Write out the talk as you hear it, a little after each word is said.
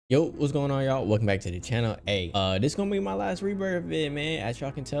Yo, what's going on, y'all? Welcome back to the channel. Hey, this gonna be my last Rebirth vid, man. As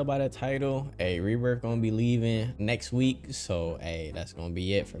y'all can tell by the title, hey, Rebirth gonna be leaving next week, so hey, that's gonna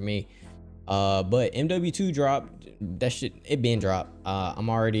be it for me. But MW2 dropped. That shit, it been dropped. I'm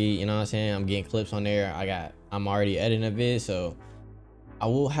already, you know what I'm saying, I'm getting clips on there. I'm already editing a vid, so I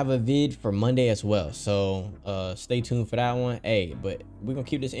will have a vid for Monday as well, so stay tuned for that one. Hey, but we're gonna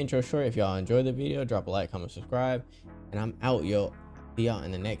keep this intro short. If y'all enjoy the video, drop a like, comment, subscribe, and I'm out, yo. See y'all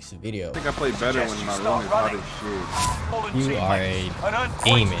in the next video. I think I play better when my room is hot as shit. You are a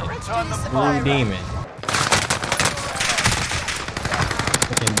demon. True demon.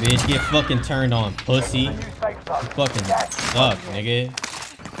 Fucking bitch, get fucking turned on, pussy. You fucking suck, nigga.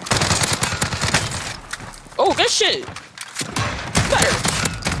 Oh, good shit. Better.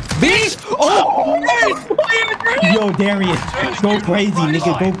 Bitch! Oh! Yo, Darius, go crazy,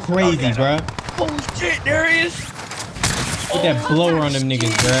 nigga. Go crazy, bro. Oh shit, Darius. Put that blower on them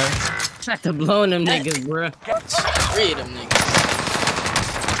niggas, bruh. Try to blow on them niggas, bruh. 3 of them niggas.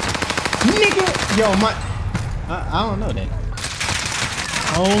 Nigga! Yo, my... I don't know that.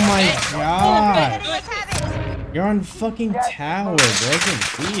 Oh my god. You're on fucking tower, bro.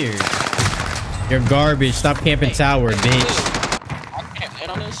 It's weird. You're garbage. Stop camping tower, bitch. I can't hit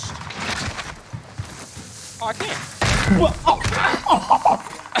on this. Oh, I can't.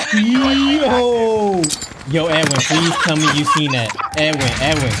 Yo! Yo, Edwin, please tell me you seen that.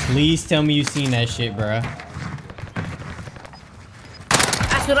 Edwin, please tell me you seen that shit, bruh.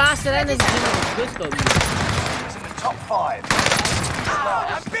 That's what I said. That nigga's good though. It's in the top 5.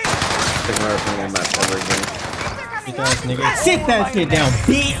 Sit that shit down,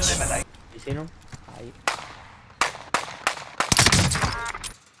 bitch! You seen him?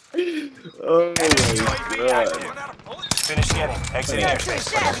 Oh my god. Finish getting. Exiting airspace.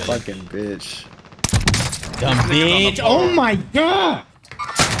 Fucking bitch. Dumb bitch! Oh my god!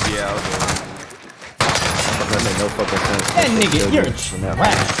 Yeah, I was That made no fucking sense. That nigga, you're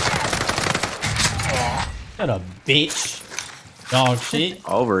trash. Shut up, bitch. Dog shit.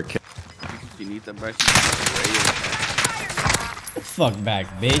 Overkill. You need them back. Fuck back,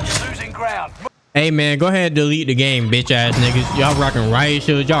 bitch. Losing ground. Hey man, go ahead and delete the game, bitch ass niggas. Y'all rocking riot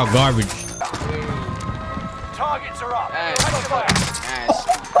shields, y'all garbage. Targets are up.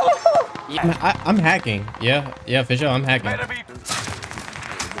 I'm hacking. Yeah, for sure, I'm hacking. Enemy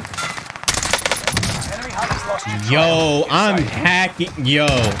hunters lost control. Yo, I'm hacking. Yo.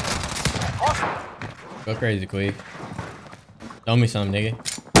 Go crazy, quick. Throw me some, nigga.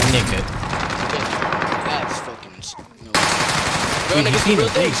 Nigga. That's fucking. Dude, you seen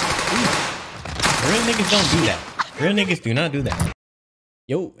it, real niggas don't do that. Real niggas do not do that.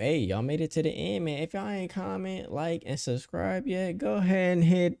 Yo, hey, y'all made it to the end, man. If y'all ain't comment, like, and subscribe yet, go ahead and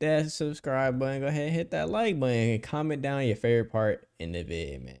hit that subscribe button. Go ahead and hit that like button. And comment down your favorite part in the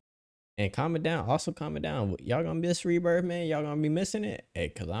vid, man. And comment down. Also comment down. Y'all gonna miss Rebirth, man? Y'all gonna be missing it? Hey,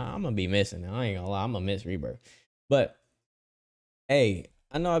 cause I'm gonna be missing it. I ain't gonna lie. I'm gonna miss Rebirth. But hey,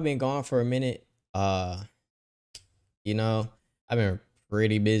 I know I've been gone for a minute. You know, I've been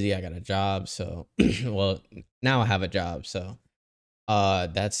pretty busy. I got a job, so well, now I have a job, so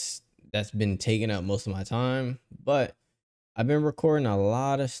that's been taking up most of my time. But I've been recording a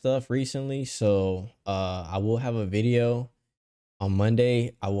lot of stuff recently, so I will have a video on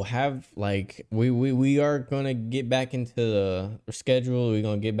Monday. I will have, like, we are gonna get back into the schedule. We're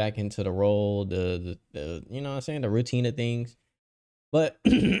gonna get back into the role, the you know what I'm saying, the routine of things. But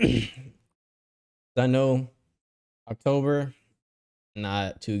I know October,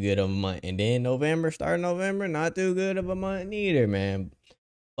 not too good of a month, and then November, starting November, not too good of a month neither, man.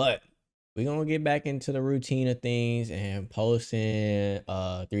 But we're gonna get back into the routine of things and posting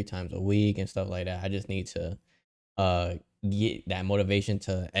 3 times a week and stuff like that. I just need to get that motivation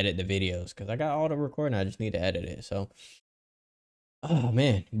to edit the videos, because I got all the recording, I just need to edit it. So oh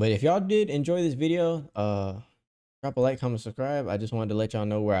man, but if y'all did enjoy this video, drop a like, comment, subscribe. I just wanted to let y'all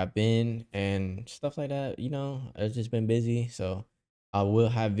know where I've been and stuff like that. You know, I've just been busy, so I will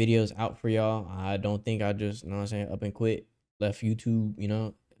have videos out for y'all. I don't think I just, you know what I'm saying, up and quit, left YouTube. You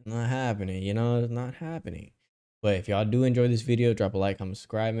know, not happening. You know, it's not happening. But if y'all do enjoy this video, drop a like, comment,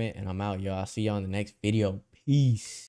 subscribe, and I'm out, y'all. I'll see y'all in the next video. Peace.